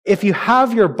if you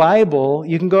have your Bible,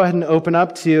 you can go ahead and open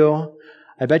up to,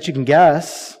 I bet you can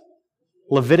guess,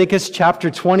 Leviticus chapter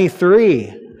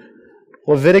 23.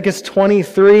 Leviticus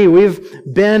 23. We've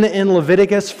been in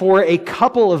Leviticus for a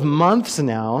couple of months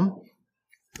now.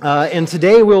 And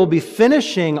today we'll be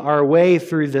finishing our way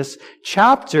through this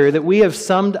chapter that we have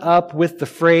summed up with the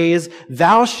phrase,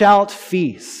 "Thou shalt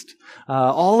feast."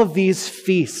 All of these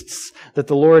feasts that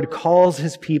the Lord calls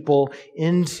His people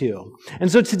into.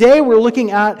 And so today we're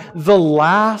looking at the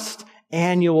last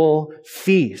annual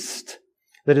feast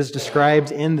that is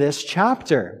described in this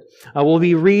chapter. We'll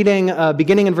be reading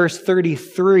beginning in verse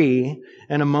 33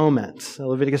 in a moment.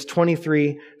 Leviticus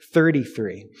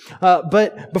 23:33.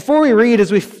 But before we read,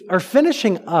 as we are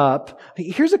finishing up,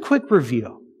 here's a quick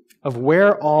review of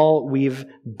where all we've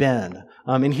been.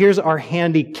 And here's our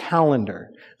handy calendar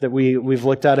that we've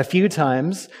looked at a few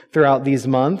times throughout these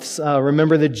months.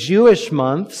 Remember, the Jewish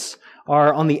months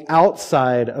are on the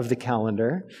outside of the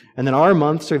calendar, and then our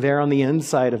months are there on the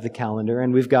inside of the calendar,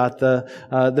 and we've got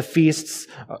the feasts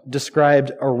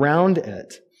described around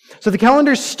it. So the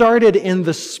calendar started in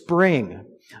the spring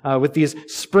with these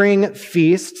spring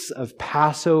feasts of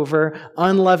Passover,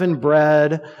 unleavened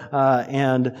bread,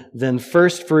 and then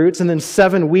first fruits. And then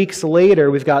 7 weeks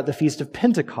later, we've got the Feast of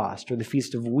Pentecost, or the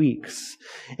Feast of Weeks.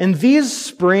 And these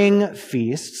spring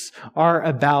feasts are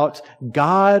about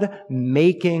God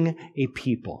making a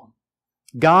people.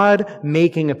 God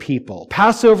making a people.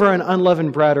 Passover and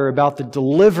unleavened bread are about the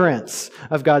deliverance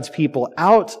of God's people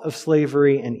out of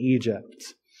slavery in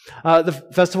Egypt. The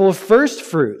Festival of First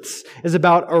Fruits is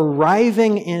about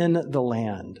arriving in the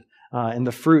land and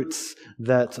the fruits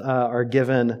that are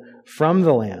given from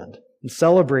the land and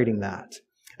celebrating that.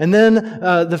 And then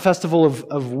the Festival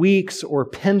of Weeks, or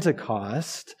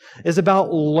Pentecost, is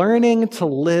about learning to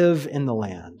live in the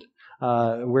land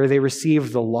where they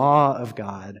receive the law of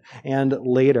God, and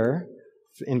later,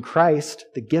 in Christ,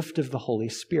 the gift of the Holy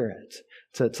Spirit.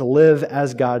 To live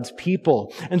as God's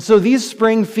people. And so these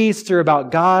spring feasts are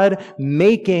about God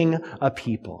making a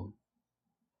people.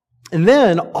 And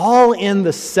then, all in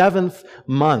the 7th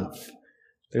month,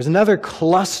 there's another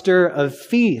cluster of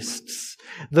feasts.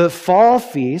 The fall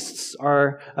feasts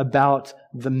are about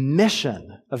the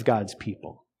mission of God's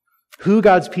people. Who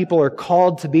God's people are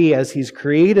called to be as He's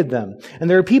created them. And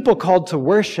there are people called to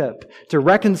worship, to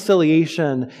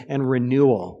reconciliation and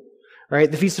renewal. Right?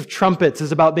 The Feast of Trumpets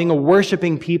is about being a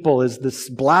worshiping people as this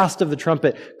blast of the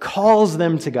trumpet calls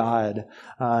them to God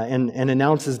and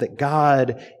announces that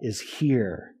God is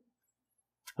here.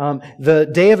 The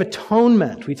Day of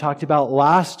Atonement we talked about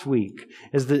last week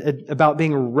is about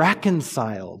being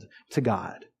reconciled to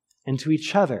God and to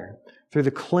each other through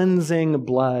the cleansing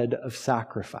blood of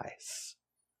sacrifice.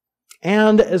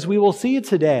 And as we will see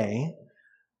today,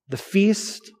 the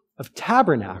Feast of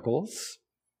Tabernacles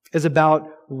is about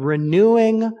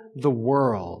renewing the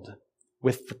world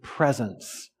with the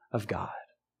presence of God.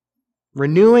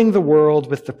 Renewing the world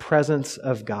with the presence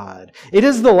of God. It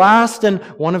is the last and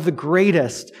one of the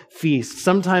greatest feasts.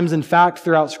 Sometimes, in fact,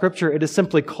 throughout Scripture, it is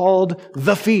simply called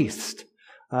the feast.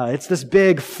 It's this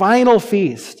big final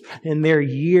feast in their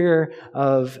year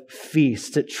of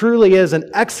feast. It truly is an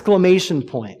exclamation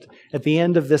point at the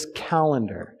end of this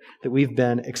calendar that we've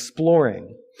been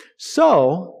exploring.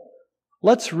 So,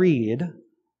 let's read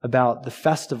about the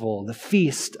festival, the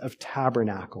Feast of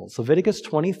Tabernacles. Leviticus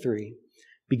 23,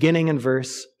 beginning in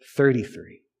verse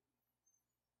 33.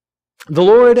 The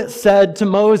Lord said to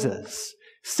Moses,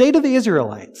 "Say to the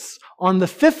Israelites, on the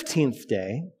 15th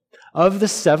day of the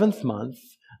 7th month,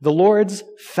 the Lord's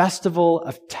Festival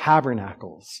of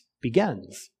Tabernacles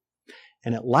begins,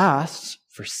 and it lasts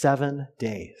for 7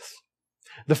 days.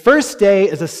 The first day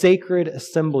is a sacred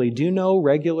assembly. Do no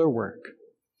regular work.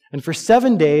 And for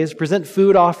 7 days, present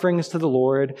food offerings to the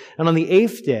Lord. And on the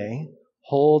 8th day,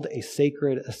 hold a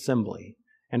sacred assembly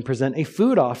and present a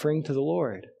food offering to the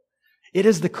Lord. It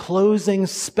is the closing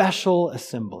special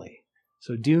assembly.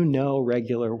 So do no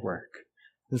regular work."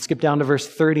 And skip down to verse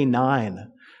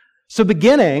 39. So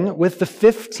beginning with the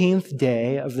 15th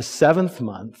day of the 7th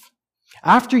month,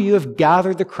 after you have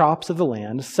gathered the crops of the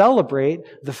land, celebrate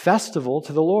the festival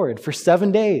to the Lord for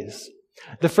 7 days.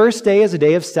 The first day is a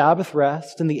day of Sabbath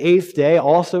rest, and the 8th day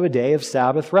also a day of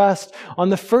Sabbath rest. On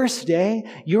the first day,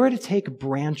 you are to take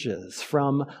branches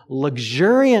from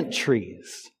luxuriant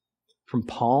trees, from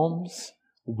palms,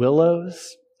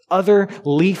 willows, other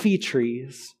leafy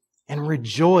trees, and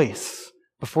rejoice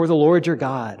before the Lord your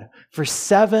God for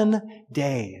 7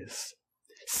 days.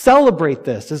 Celebrate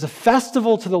this as a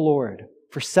festival to the Lord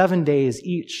for 7 days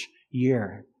each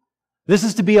year. This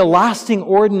is to be a lasting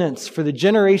ordinance for the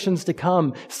generations to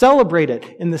come. Celebrate it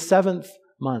in the 7th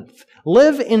month.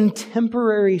 Live in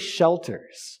temporary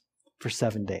shelters for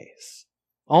 7 days.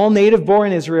 All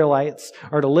native-born Israelites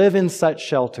are to live in such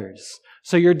shelters,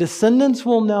 so your descendants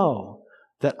will know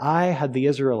that I had the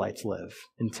Israelites live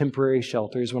in temporary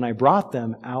shelters when I brought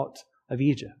them out of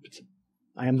Egypt.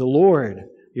 I am the Lord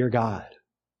your God.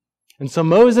 And so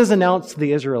Moses announced to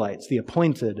the Israelites the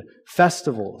appointed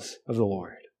festivals of the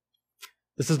Lord.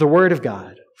 This is the word of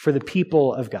God for the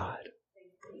people of God.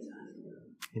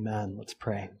 Amen. Let's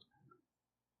pray.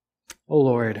 O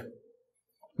Lord,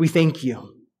 we thank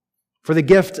you for the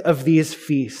gift of these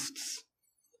feasts,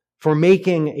 for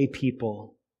making a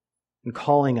people and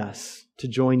calling us to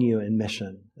join you in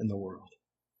mission in the world.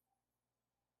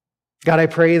 God, I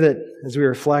pray that as we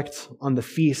reflect on the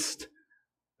Feast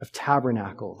of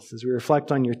Tabernacles, as we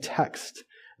reflect on your text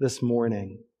this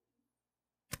morning,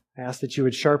 I ask that you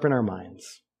would sharpen our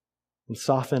minds and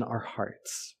soften our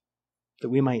hearts, that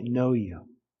we might know you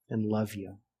and love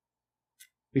you.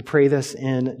 We pray this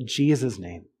in Jesus'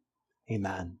 name.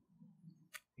 Amen.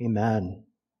 Amen.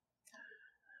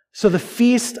 So the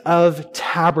Feast of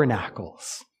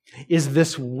Tabernacles is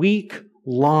this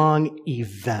week-long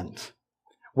event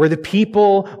where the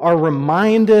people are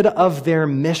reminded of their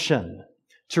mission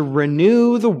to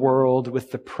renew the world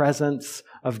with the presence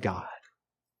of God.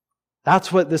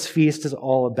 That's what this feast is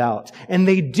all about. And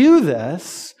they do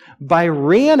this by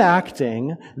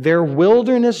reenacting their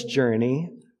wilderness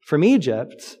journey from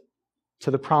Egypt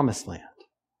to the Promised Land.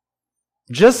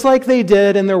 Just like they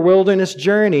did in their wilderness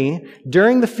journey,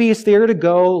 during the feast they are to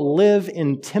go live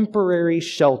in temporary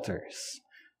shelters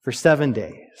for 7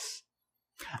 days.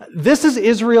 This is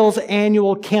Israel's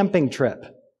annual camping trip,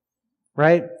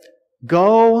 right?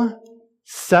 Go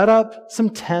set up some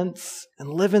tents and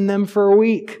live in them for a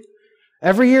week.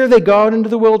 Every year they go out into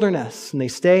the wilderness and they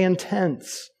stay in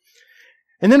tents.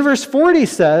 And then verse 40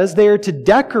 says they are to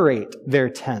decorate their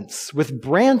tents with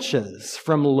branches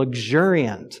from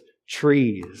luxuriant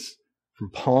trees, from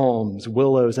palms,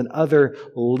 willows, and other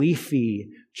leafy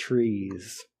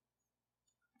trees.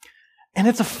 And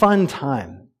it's a fun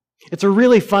time. It's a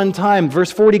really fun time.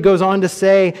 Verse 40 goes on to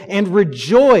say, and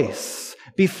rejoice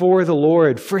before the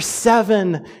Lord for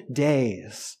 7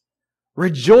 days.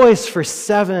 Rejoice for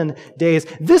 7 days.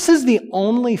 This is the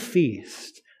only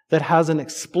feast that has an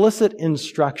explicit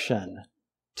instruction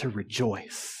to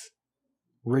rejoice.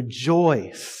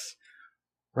 Rejoice.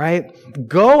 Right?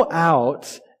 Go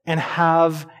out and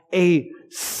have a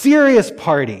serious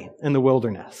party in the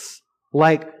wilderness.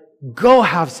 Like, go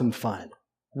have some fun.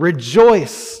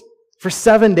 Rejoice for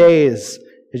 7 days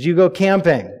as you go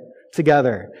camping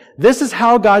together. This is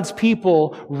how God's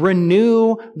people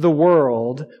renew the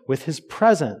world with His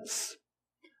presence,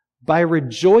 by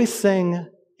rejoicing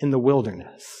in the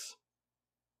wilderness.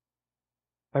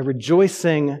 By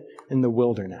rejoicing in the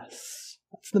wilderness.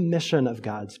 That's the mission of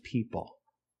God's people.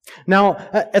 Now,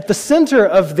 at the center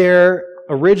of their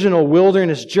original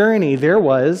wilderness journey, there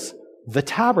was the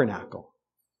tabernacle.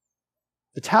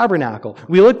 The tabernacle.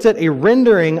 We looked at a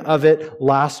rendering of it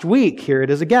last week. Here it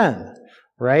is again,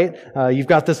 right? You've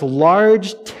got this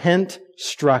large tent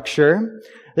structure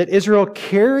that Israel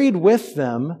carried with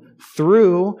them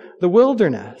through the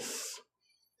wilderness.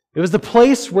 It was the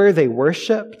place where they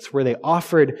worshiped, where they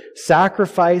offered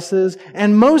sacrifices,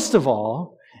 and most of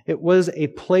all, it was a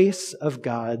place of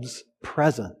God's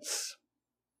presence.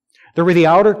 There were the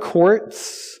outer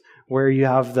courts, where you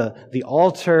have the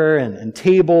altar and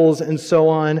tables and so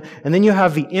on. And then you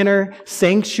have the inner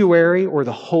sanctuary, or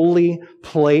the holy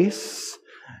place.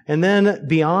 And then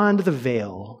beyond the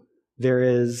veil, there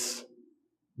is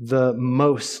the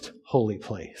most holy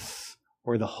place,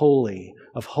 or the Holy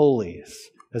of Holies,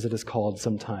 as it is called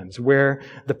sometimes, where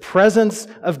the presence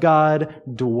of God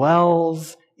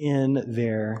dwells in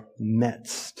their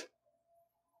midst.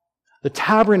 The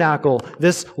tabernacle,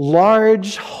 this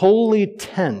large holy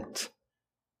tent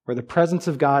where the presence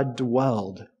of God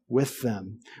dwelled with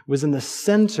them, was in the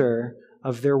center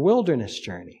of their wilderness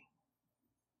journey.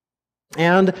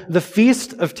 And the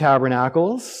Feast of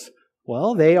Tabernacles,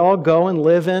 well, they all go and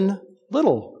live in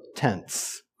little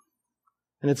tents.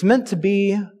 And it's meant to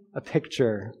be a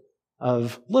picture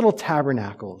of little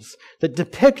tabernacles that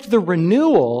depict the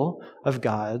renewal of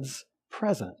God's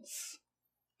presence.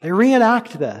 They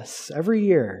reenact this every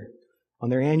year on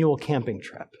their annual camping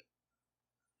trip.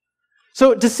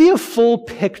 So to see a full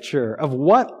picture of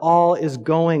what all is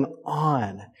going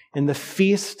on in the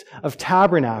Feast of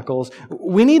Tabernacles,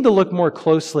 we need to look more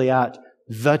closely at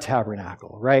the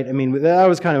tabernacle, right? I mean, that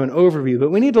was kind of an overview, but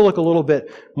we need to look a little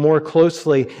bit more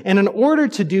closely. And in order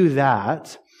to do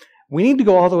that, we need to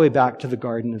go all the way back to the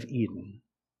Garden of Eden.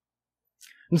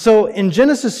 And so in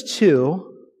Genesis 2,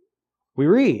 we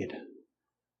read,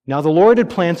 "Now the Lord had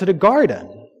planted a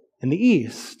garden in the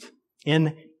east,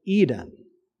 in Eden.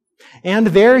 And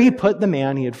there he put the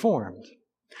man he had formed.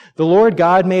 The Lord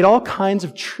God made all kinds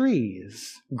of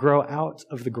trees grow out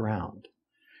of the ground,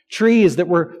 trees that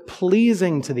were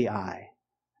pleasing to the eye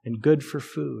and good for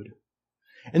food.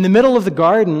 In the middle of the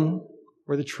garden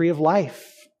were the tree of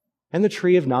life and the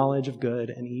tree of knowledge of good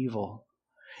and evil.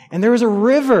 And there was a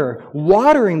river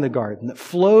watering the garden that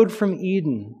flowed from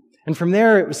Eden. And from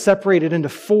there it was separated into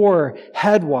 4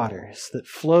 headwaters that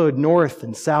flowed north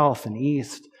and south and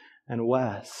east and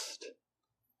west."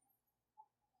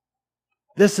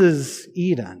 This is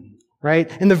Eden,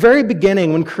 right? In the very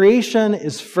beginning, when creation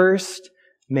is first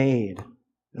made,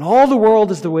 and all the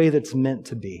world is the way that's meant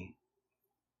to be.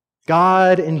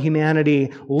 God and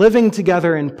humanity living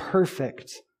together in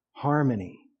perfect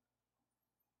harmony.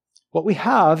 What we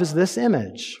have is this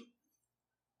image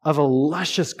of a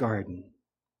luscious garden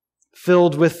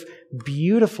filled with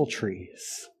beautiful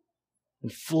trees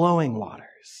and flowing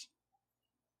waters.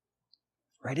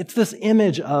 Right? It's this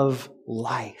image of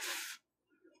life.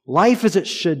 Life as it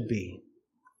should be.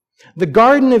 The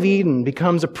Garden of Eden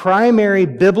becomes a primary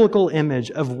biblical image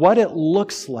of what it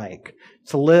looks like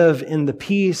to live in the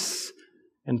peace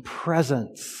and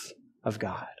presence of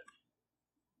God.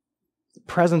 The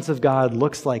presence of God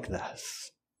looks like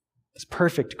this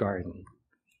perfect garden,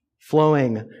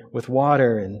 flowing with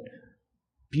water and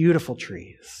beautiful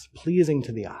trees, pleasing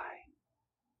to the eye,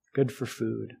 good for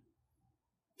food.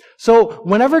 So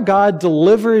whenever God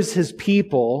delivers his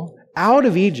people out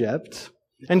of Egypt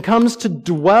and comes to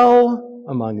dwell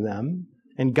among them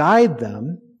and guide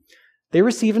them, they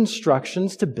receive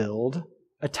instructions to build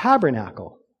a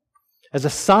tabernacle as a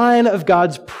sign of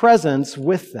God's presence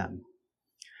with them.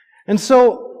 And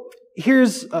so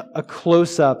here's a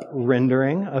close-up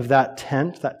rendering of that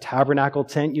tent, that tabernacle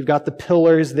tent. You've got the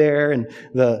pillars there and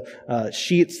the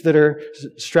sheets that are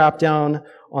strapped down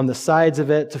on the sides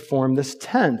of it to form this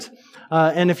tent.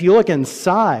 And if you look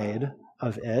inside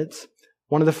of it,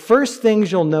 one of the first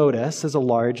things you'll notice is a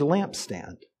large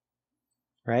lampstand,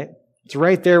 right? It's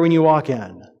right there when you walk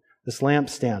in, this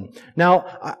lampstand.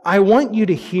 Now, I want you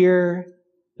to hear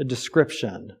the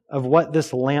description of what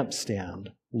this lampstand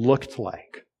looked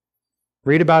like.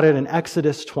 Read about it in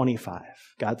Exodus 25.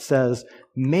 God says,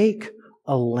 "Make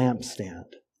a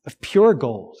lampstand of pure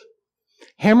gold.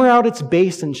 Hammer out its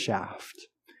base and shaft,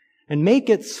 and make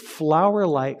its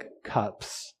flower-like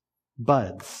cups,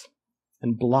 buds,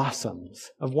 and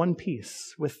blossoms of one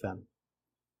piece with them.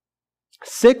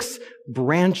 6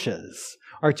 branches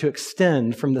are to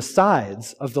extend from the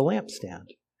sides of the lampstand,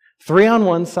 3 on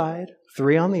one side,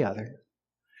 3 on the other.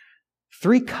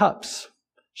 3 cups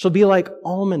shall be like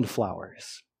almond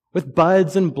flowers, with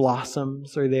buds and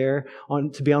blossoms are there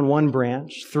to be on one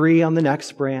branch, 3 on the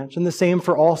next branch, and the same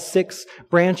for all 6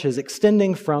 branches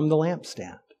extending from the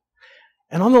lampstand.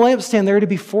 And on the lampstand there are to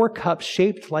be 4 cups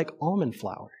shaped like almond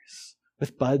flowers,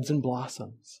 with buds and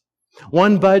blossoms.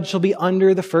 1 bud shall be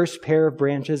under the first pair of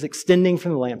branches extending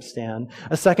from the lampstand,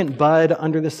 a 2nd bud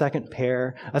under the 2nd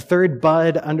pair, a 3rd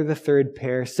bud under the 3rd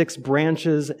pair, 6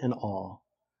 branches in all.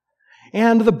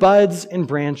 And the buds and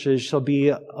branches shall be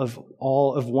of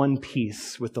all of one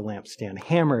piece with the lampstand,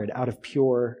 hammered out of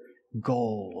pure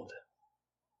gold."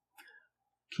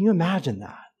 Can you imagine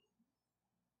that?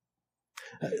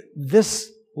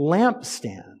 This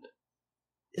lampstand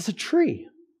is a tree.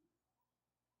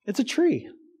 It's a tree.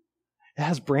 It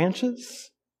has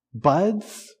branches,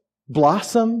 buds,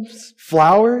 blossoms,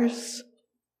 flowers.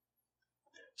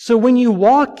 So when you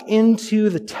walk into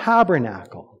the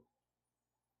tabernacle,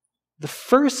 the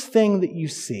first thing that you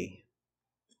see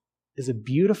is a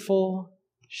beautiful,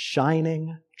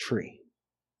 shining tree.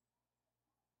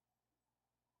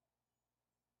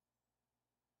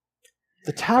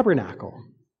 The tabernacle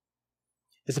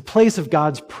is a place of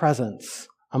God's presence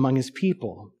among his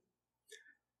people.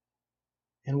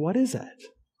 And what is it?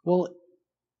 Well,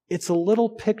 it's a little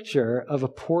picture of a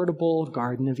portable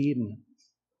Garden of Eden.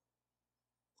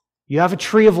 You have a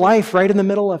tree of life right in the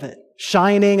middle of it,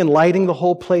 shining and lighting the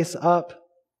whole place up.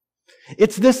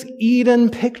 It's this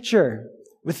Eden picture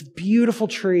with beautiful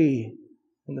tree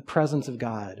and the presence of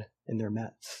God in their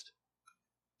midst.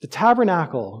 The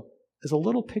tabernacle is a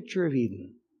little picture of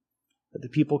Eden that the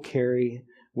people carry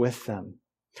with them.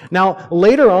 Now,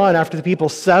 later on, after the people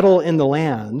settle in the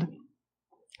land,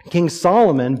 King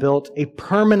Solomon built a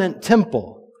permanent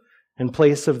temple in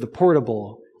place of the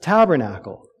portable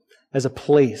tabernacle as a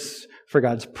place for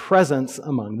God's presence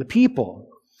among the people.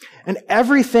 And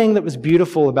everything that was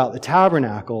beautiful about the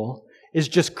tabernacle is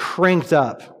just cranked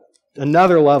up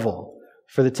another level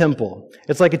for the temple.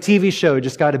 It's like a TV show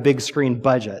just got a big screen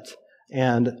budget.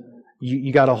 and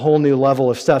you got a whole new level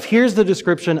of stuff. Here's the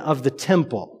description of the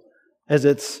temple as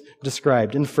it's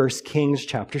described in 1 Kings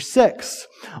chapter 6.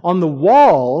 On the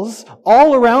walls,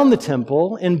 all around the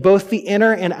temple, in both the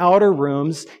inner and outer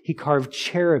rooms, he carved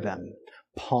cherubim,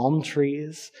 palm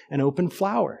trees, and open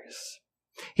flowers.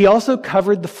 He also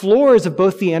covered the floors of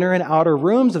both the inner and outer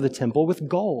rooms of the temple with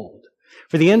gold.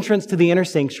 For the entrance to the inner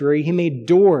sanctuary, he made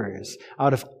doors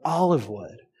out of olive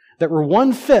wood that were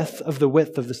 1/5 of the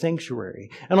width of the sanctuary.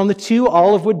 And on the 2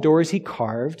 olive wood doors, he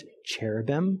carved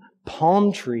cherubim,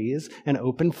 palm trees, and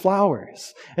open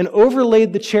flowers, and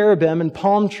overlaid the cherubim and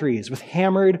palm trees with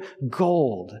hammered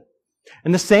gold.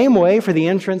 In the same way, for the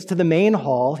entrance to the main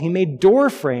hall, he made door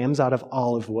frames out of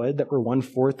olive wood that were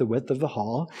 1/4 the width of the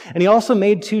hall. And he also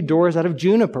made 2 doors out of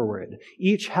juniper wood,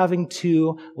 each having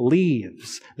 2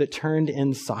 leaves that turned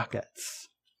in sockets.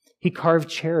 He carved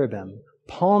cherubim,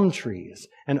 palm trees,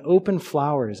 and open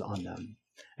flowers on them,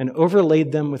 and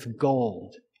overlaid them with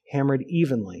gold, hammered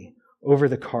evenly over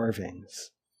the carvings.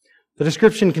 The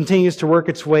description continues to work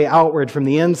its way outward from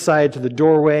the inside to the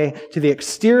doorway to the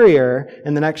exterior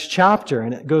in the next chapter.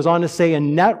 And it goes on to say, a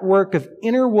network of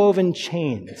interwoven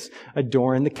chains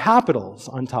adorn the capitals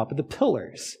on top of the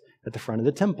pillars at the front of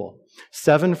the temple,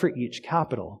 7 for each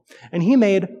capital. And he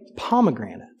made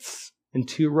pomegranates in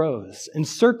 2 rows,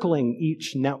 encircling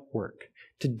each network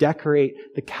to decorate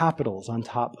the capitals on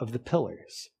top of the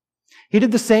pillars. He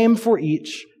did the same for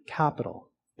each capital.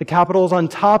 The capitals on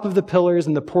top of the pillars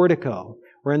in the portico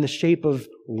were in the shape of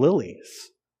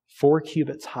lilies, 4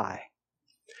 cubits high.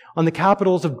 On the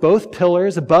capitals of both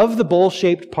pillars, above the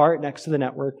bowl-shaped part next to the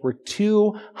network, were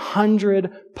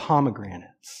 200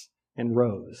 pomegranates in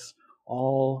rows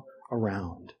all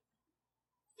around.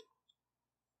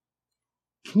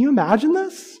 Can you imagine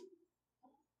this?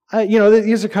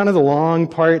 These are kind of the long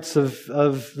parts of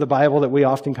the Bible that we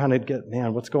often kind of get,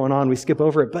 man, what's going on? We skip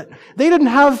over it. But they didn't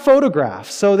have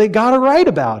photographs, so they got to write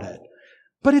about it.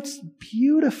 But it's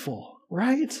beautiful,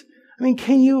 right? I mean,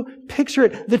 can you picture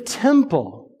it? The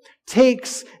temple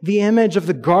takes the image of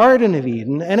the Garden of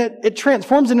Eden and it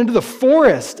transforms it into the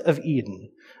forest of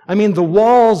Eden. I mean, the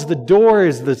walls, the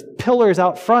doors, the pillars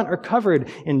out front are covered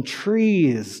in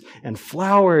trees and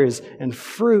flowers and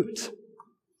fruit.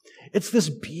 It's this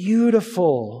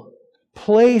beautiful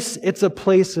place. It's a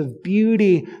place of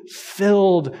beauty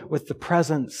filled with the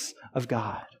presence of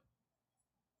God.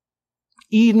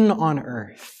 Eden on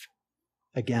earth,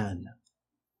 again.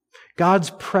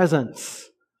 God's presence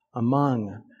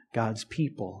among God's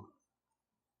people.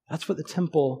 That's what the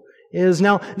temple is.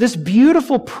 Now, this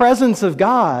beautiful presence of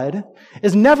God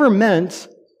is never meant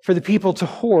for the people to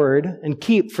hoard and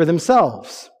keep for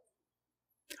themselves.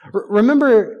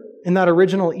 Remember, in that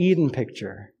original Eden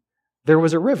picture, there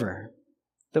was a river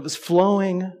that was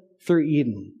flowing through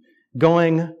Eden,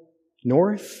 going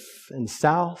north and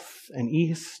south and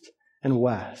east and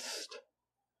west.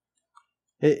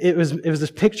 It was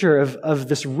this picture of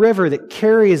this river that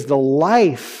carries the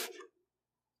life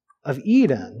of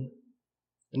Eden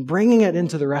and bringing it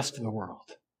into the rest of the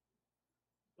world,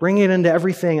 bringing it into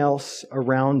everything else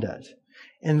around it.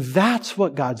 And that's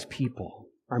what God's people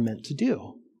are meant to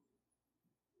do.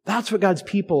 That's what God's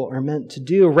people are meant to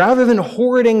do. Rather than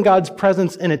hoarding God's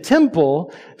presence in a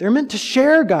temple, they're meant to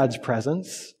share God's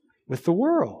presence with the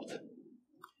world.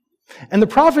 And the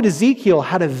prophet Ezekiel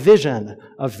had a vision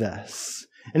of this.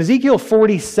 In Ezekiel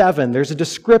 47, there's a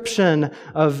description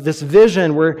of this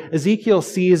vision where Ezekiel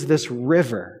sees this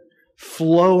river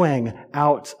flowing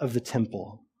out of the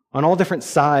temple on all different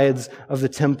sides of the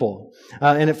temple.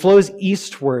 And it flows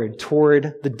eastward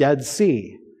toward the Dead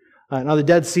Sea. Now, the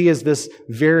Dead Sea is this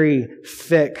very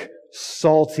thick,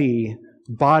 salty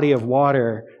body of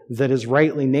water that is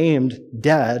rightly named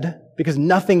dead because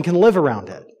nothing can live around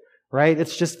it, right?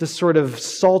 It's just this sort of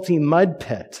salty mud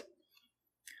pit.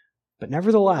 But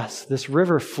nevertheless, this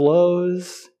river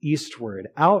flows eastward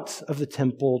out of the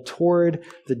temple toward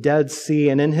the Dead Sea.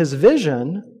 And in his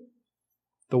vision,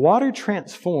 the water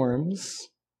transforms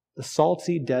the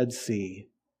salty Dead Sea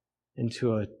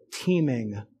into a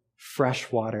teeming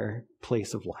freshwater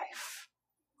place of life.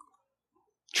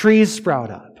 Trees sprout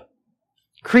up.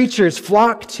 Creatures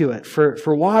flock to it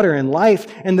for water and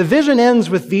life. And the vision ends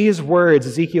with these words,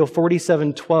 Ezekiel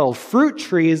 47:12. Fruit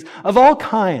trees of all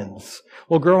kinds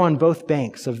will grow on both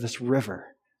banks of this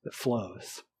river that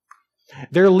flows.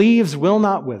 Their leaves will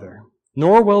not wither,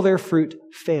 nor will their fruit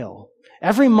fail.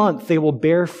 Every month they will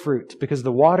bear fruit because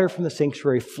the water from the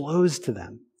sanctuary flows to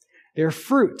them. Their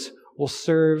fruit will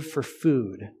serve for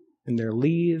food and their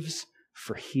leaves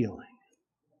for healing.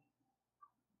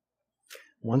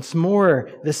 Once more,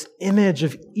 this image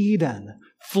of Eden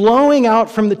flowing out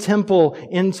from the temple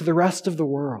into the rest of the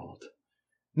world,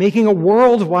 making a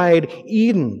worldwide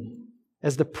Eden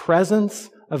as the presence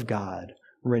of God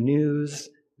renews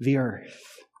the earth.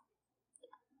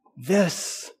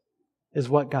 This is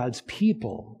what God's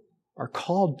people are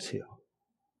called to.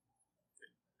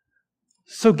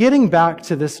 So getting back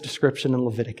to this description in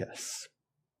Leviticus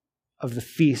of the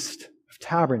Feast of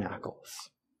Tabernacles,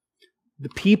 the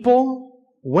people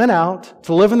went out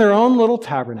to live in their own little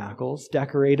tabernacles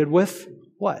decorated with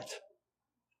what?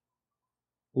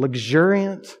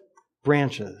 Luxuriant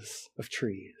branches of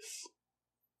trees.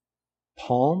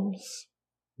 Palms,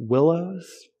 willows,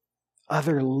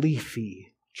 other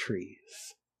leafy trees.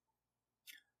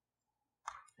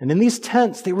 And in these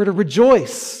tents, they were to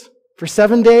rejoice for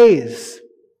 7 days.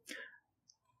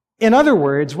 In other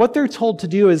words, what they're told to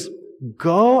do is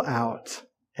go out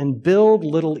and build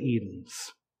little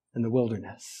Edens in the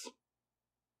wilderness.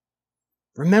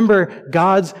 Remember,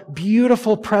 God's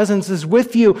beautiful presence is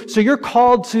with you, so you're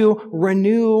called to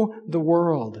renew the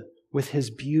world with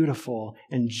His beautiful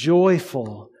and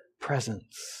joyful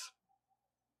presence.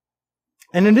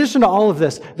 And in addition to all of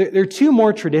this, there are two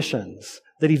more traditions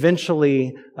that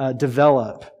eventually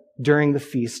develop during the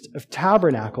Feast of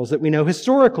Tabernacles that we know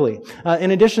historically.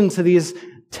 In addition to these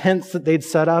tents that they'd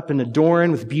set up and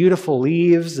adorn with beautiful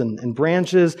leaves and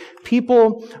branches,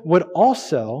 people would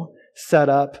also set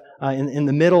up in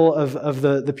the middle of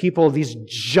the people these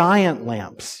giant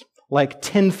lamps, like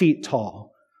 10 feet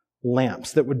tall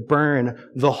lamps that would burn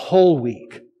the whole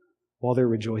week while they're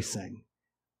rejoicing.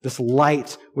 This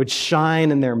light would shine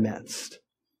in their midst.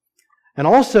 And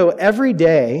also every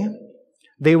day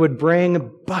they would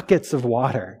bring buckets of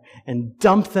water and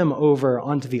dump them over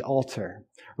onto the altar,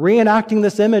 reenacting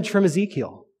this image from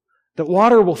Ezekiel, that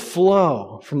water will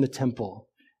flow from the temple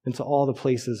into all the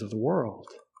places of the world.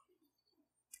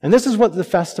 And this is what the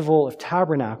Festival of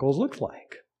Tabernacles looked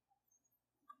like.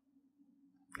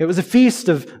 It was a feast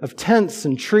of tents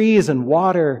and trees and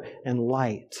water and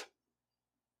light.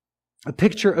 A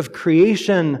picture of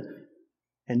creation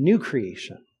and new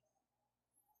creation.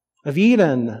 Of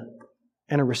Eden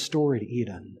and a restored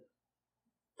Eden.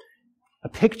 A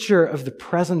picture of the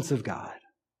presence of God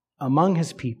among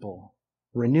His people,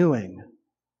 renewing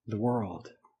the world.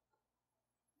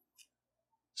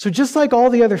 So just like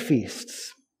all the other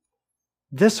feasts,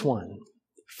 this one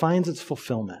finds its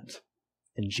fulfillment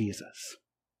in Jesus.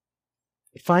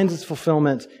 It finds its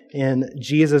fulfillment in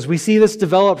Jesus. We see this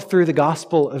developed through the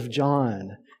Gospel of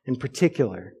John in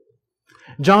particular.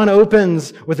 John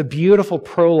opens with a beautiful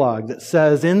prologue that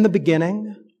says, "In the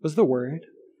beginning was the Word,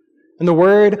 and the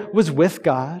Word was with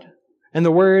God, and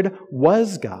the Word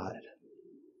was God.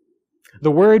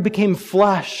 The Word became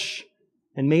flesh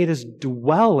and made His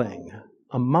dwelling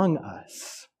among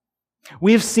us.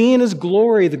 We have seen His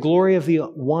glory, the glory of the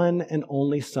one and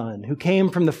only Son, who came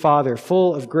from the Father,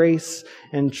 full of grace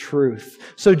and truth."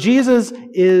 So Jesus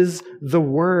is the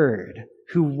Word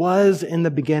who was in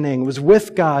the beginning, was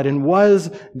with God, and was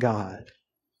God.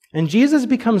 And Jesus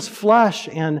becomes flesh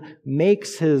and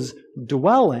makes His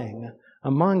dwelling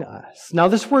among us. Now,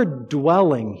 this word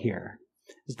dwelling here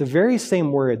is the very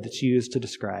same word that's used to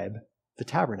describe the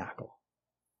tabernacle.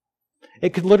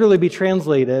 It could literally be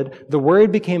translated, the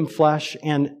Word became flesh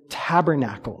and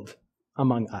tabernacled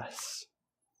among us.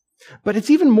 But it's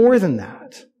even more than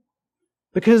that.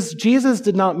 Because Jesus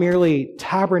did not merely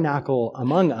tabernacle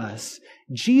among us,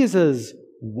 Jesus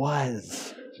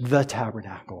was the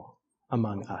tabernacle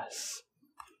among us.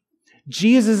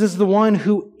 Jesus is the one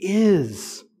who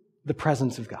is the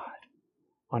presence of God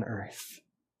on earth.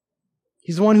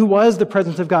 He's the one who was the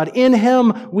presence of God. In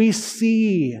Him we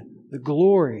see the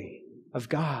glory of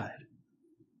God.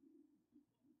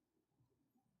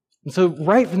 And so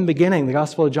right from the beginning, the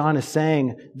Gospel of John is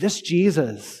saying, this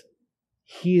Jesus,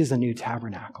 He is a new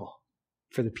tabernacle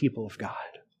for the people of God,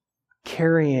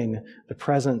 carrying the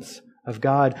presence of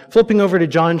God. Flipping over to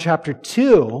John chapter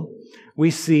 2,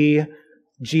 we see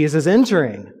Jesus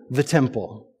entering the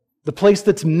temple, the place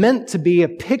that's meant to be a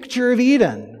picture of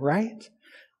Eden, right?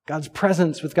 God's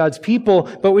presence with God's people.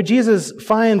 But what Jesus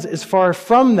finds is far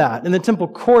from that. In the temple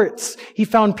courts, He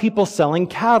found people selling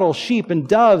cattle, sheep, and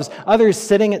doves, others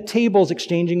sitting at tables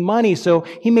exchanging money. So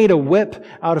He made a whip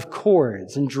out of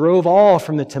cords and drove all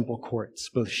from the temple courts,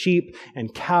 both sheep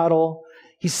and cattle.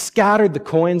 He scattered the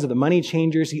coins of the money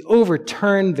changers. He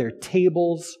overturned their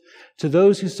tables. To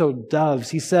those who sold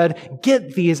doves, He said,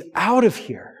 "Get these out of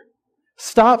here.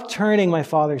 Stop turning my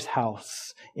Father's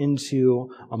house into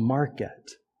a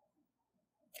market."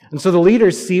 And so the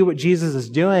leaders see what Jesus is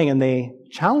doing and they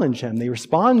challenge Him. They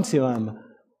respond to Him.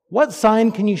 "What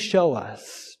sign can you show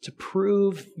us to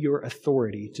prove your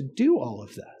authority to do all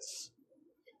of this?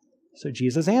 So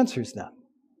Jesus answers them,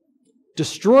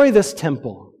 destroy this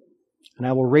temple, and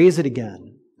I will raise it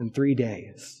again in 3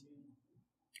 days.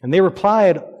 And they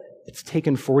replied, it's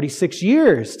taken 46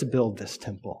 years to build this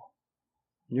temple.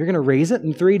 You're going to raise it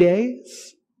in 3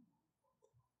 days?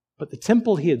 But the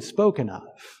temple he had spoken of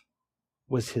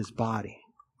was his body.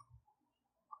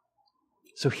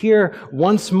 So here,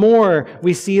 once more,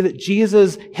 we see that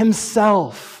Jesus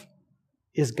himself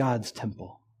is God's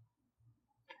temple.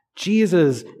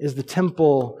 Jesus is the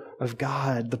temple of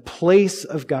God, the place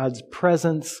of God's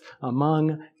presence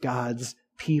among God's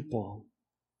people.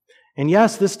 And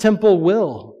yes, this temple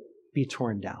will be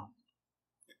torn down.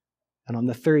 And on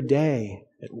the 3rd day,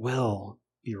 it will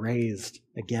be raised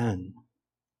again.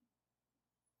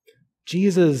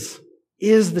 Jesus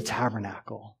is the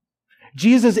tabernacle.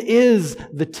 Jesus is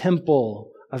the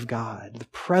temple of God, the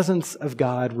presence of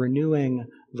God renewing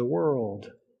the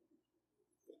world.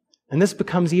 And this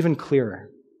becomes even clearer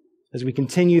as we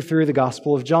continue through the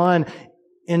Gospel of John.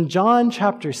 In John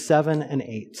chapter 7 and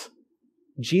 8,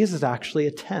 Jesus actually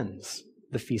attends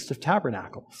the Feast of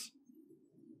Tabernacles.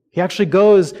 He actually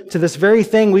goes to this very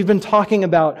thing we've been talking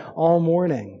about all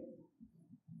morning.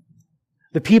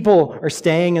 The people are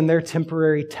staying in their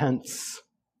temporary tents,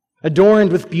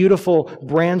 adorned with beautiful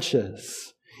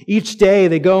branches. Each day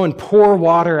they go and pour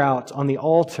water out on the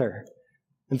altar.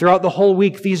 And throughout the whole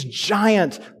week, these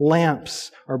giant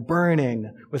lamps are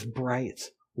burning with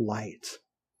bright light.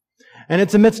 And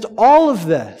it's amidst all of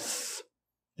this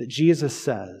that Jesus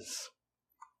says,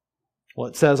 well,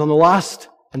 it says on the last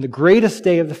and the greatest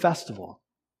day of the festival,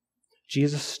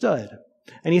 Jesus stood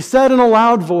and he said in a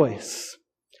loud voice,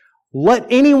 let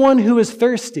anyone who is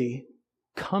thirsty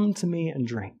come to me and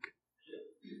drink.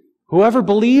 Whoever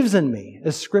believes in me,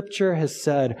 as Scripture has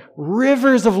said,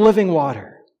 rivers of living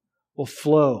water will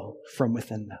flow from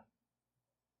within them.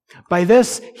 By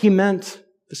this he meant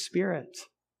the Spirit,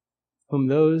 whom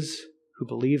those who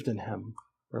believed in him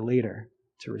were later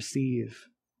to receive.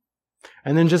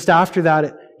 And then just after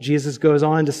that, Jesus goes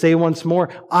on to say once more,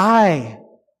 I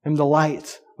am the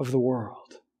light of the world.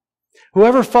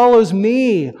 Whoever follows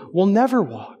me will never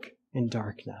walk in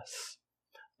darkness,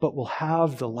 but will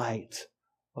have the light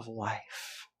of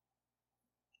life.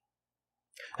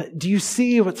 Do you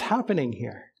see what's happening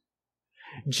here?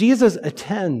 Jesus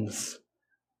attends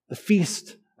the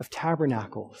Feast of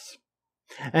Tabernacles.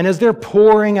 And as they're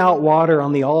pouring out water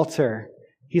on the altar,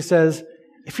 he says,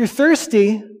 if you're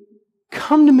thirsty,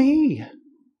 come to me.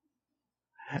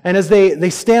 And as they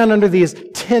stand under these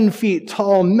 10 feet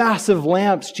tall, massive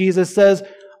lamps, Jesus says,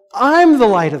 I'm the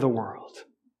light of the world.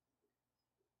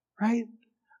 Right?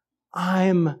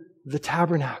 I'm the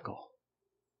tabernacle.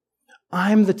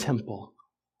 I'm the temple.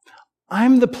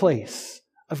 I'm the place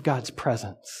of God's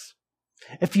presence.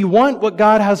 If you want what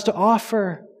God has to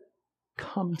offer,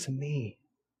 come to me.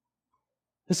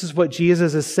 This is what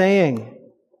Jesus is saying.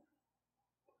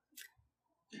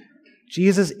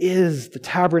 Jesus is the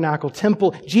tabernacle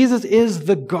temple. Jesus is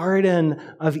the Garden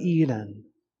of Eden,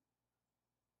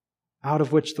 out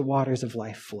of which the waters of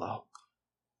life flow.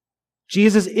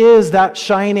 Jesus is that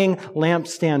shining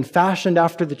lampstand fashioned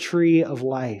after the tree of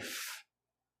life.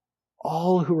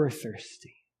 All who are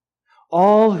thirsty,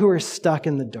 all who are stuck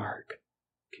in the dark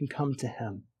can come to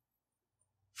him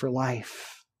for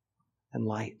life and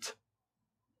light.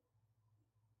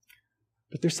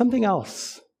 But there's something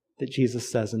else that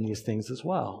Jesus says in these things as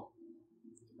well,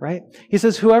 right? He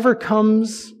says, whoever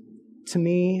comes to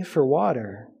me for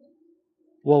water,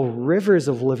 well, rivers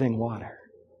of living water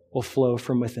will flow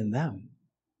from within them,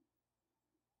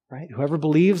 right? Whoever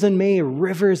believes in me,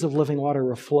 rivers of living water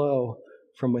will flow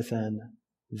from within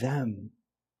them.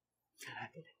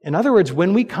 In other words,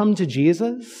 when we come to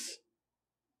Jesus,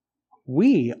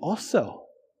 we also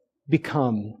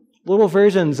become little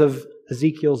versions of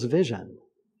Ezekiel's vision,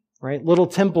 right? Little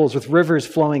temples with rivers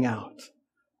flowing out.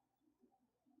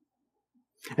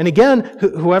 And again,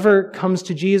 whoever comes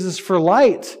to Jesus for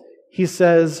light, he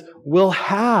says, will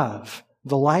have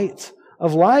the light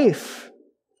of life.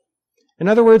 In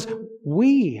other words,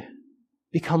 we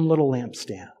become little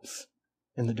lampstands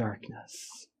in the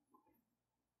darkness.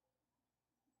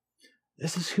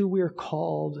 This is who we are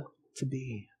called to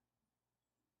be.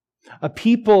 A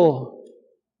people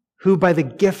who by the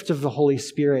gift of the Holy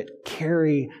Spirit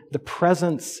carry the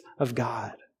presence of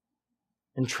God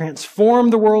and transform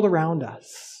the world around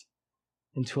us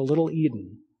into a little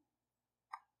Eden.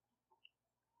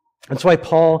 That's why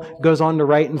Paul goes on to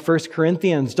write in 1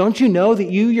 Corinthians, don't you know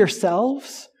that you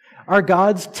yourselves are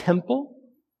God's temple?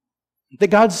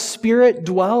 That God's Spirit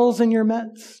dwells in your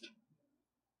midst?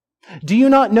 Do you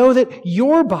not know that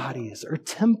your bodies are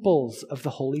temples of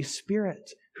the Holy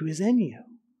Spirit who is in you,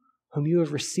 whom you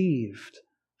have received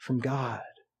from God?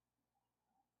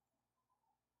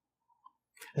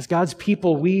 As God's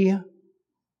people, we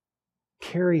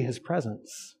carry His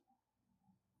presence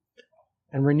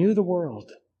and renew the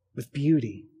world with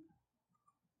beauty.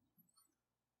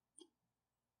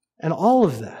 And all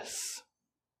of this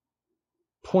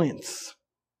points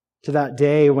to that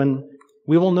day when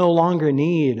we will no longer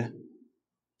need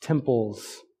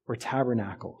temples or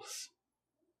tabernacles.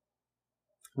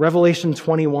 Revelation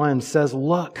 21 says,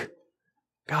 look,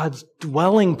 God's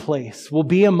dwelling place will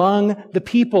be among the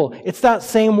people. It's that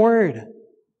same word.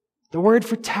 The word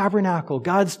for tabernacle.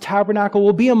 God's tabernacle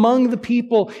will be among the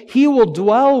people. He will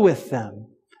dwell with them.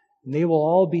 And they will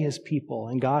all be His people.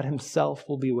 And God Himself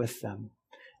will be with them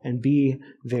and be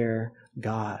their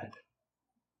God.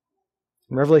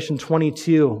 In Revelation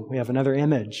 22, we have another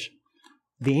image.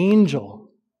 The angel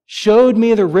showed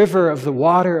me the river of the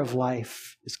water of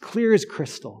life, as clear as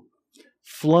crystal,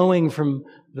 flowing from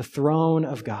the throne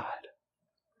of God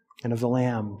and of the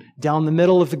Lamb, down the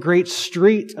middle of the great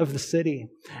street of the city.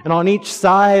 And on each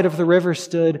side of the river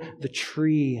stood the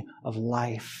tree of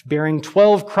life, bearing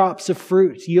 12 crops of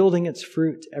fruit, yielding its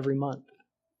fruit every month.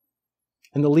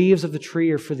 And the leaves of the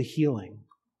tree are for the healing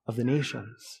of the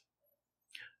nations.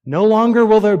 No longer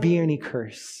will there be any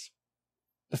curse.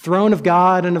 The throne of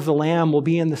God and of the Lamb will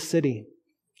be in the city,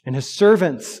 and His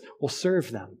servants will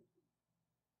serve them.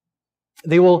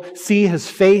 They will see His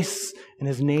face, and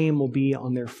His name will be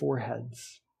on their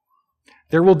foreheads.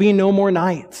 There will be no more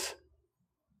night.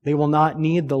 They will not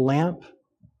need the light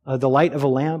of a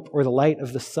lamp, or the light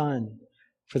of the sun,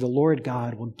 for the Lord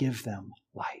God will give them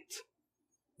light.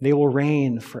 They will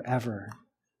reign forever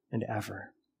and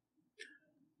ever.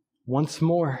 Once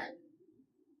more,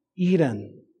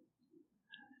 Eden.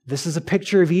 This is a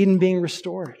picture of Eden being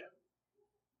restored.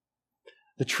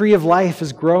 The tree of life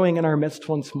is growing in our midst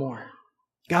once more.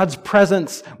 God's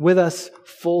presence with us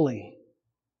fully.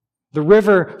 The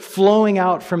river flowing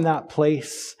out from that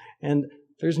place, and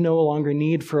there's no longer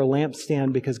need for a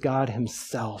lampstand because God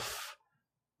Himself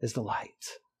is the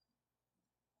light.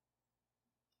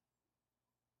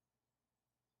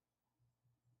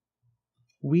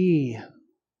 We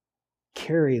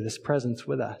carry this presence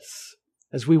with us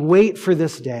as we wait for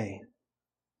this day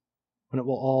when it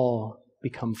will all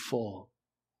become full.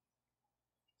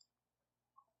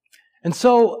 And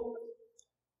so,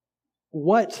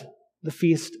 what the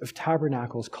Feast of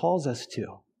Tabernacles calls us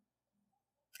to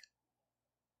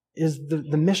is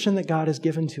the mission that God has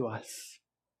given to us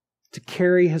to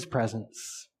carry His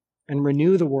presence and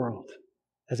renew the world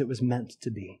as it was meant to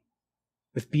be,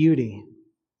 with beauty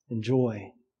and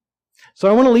joy. So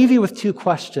I want to leave you with two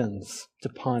questions to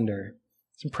ponder,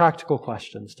 some practical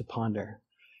questions to ponder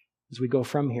as we go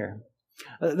from here.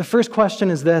 The first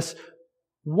question is this: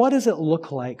 what does it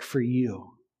look like for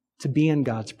you to be in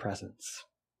God's presence?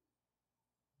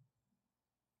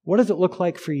 What does it look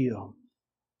like for you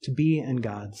to be in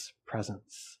God's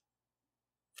presence?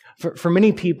 For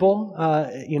many people,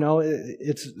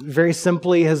 it's very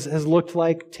simply has looked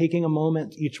like taking a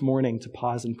moment each morning to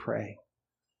pause and pray.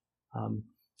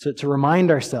 To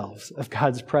remind ourselves of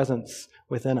God's presence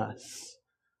within us.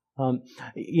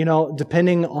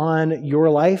 Depending on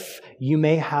your life, you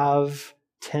may have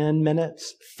 10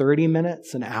 minutes, 30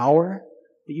 minutes, an hour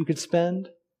that you could spend.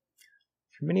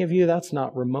 For many of you, that's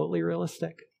not remotely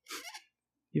realistic.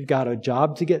 You've got a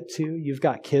job to get to. You've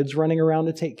got kids running around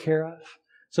to take care of.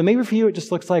 So maybe for you, it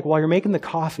just looks like while you're making the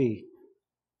coffee,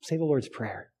 say the Lord's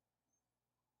Prayer.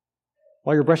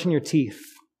 While you're brushing your teeth,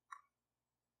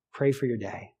 pray for your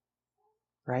day,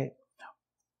 right?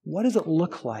 What does it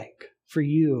look like for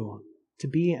you to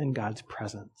be in God's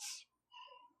presence?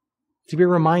 To be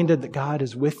reminded that God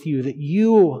is with you, that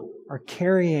you are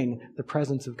carrying the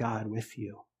presence of God with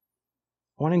you.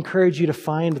 I want to encourage you to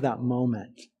find that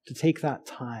moment, to take that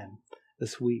time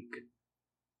this week,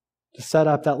 to set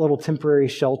up that little temporary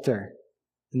shelter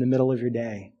in the middle of your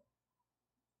day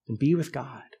and be with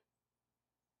God.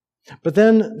 But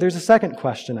then there's a second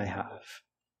question I have.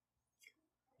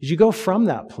 As you go from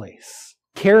that place,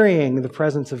 carrying the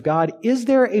presence of God, is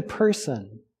there a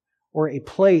person or a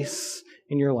place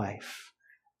in your life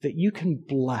that you can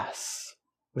bless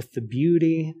with the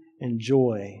beauty and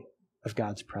joy of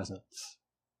God's presence?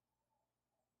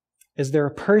 Is there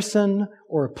a person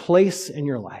or a place in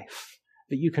your life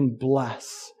that you can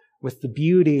bless with the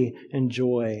beauty and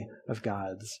joy of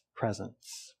God's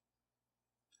presence?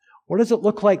 What does it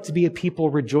look like to be a people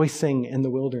rejoicing in the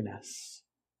wilderness?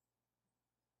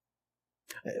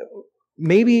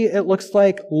 Maybe it looks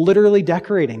like literally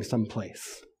decorating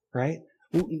someplace, right?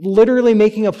 literally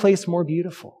making a place more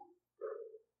beautiful.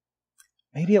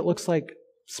 Maybe it looks like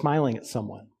smiling at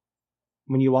someone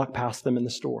when you walk past them in the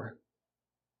store.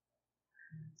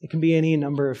 It can be any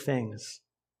number of things.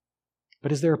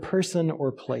 But is there a person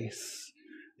or place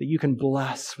that you can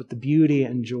bless with the beauty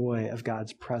and joy of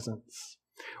God's presence?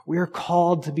 We are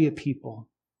called to be a people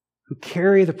who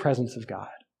carry the presence of God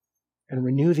and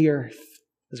renew the earth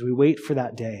as we wait for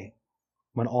that day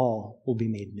when all will be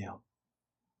made new.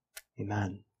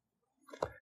 Amen.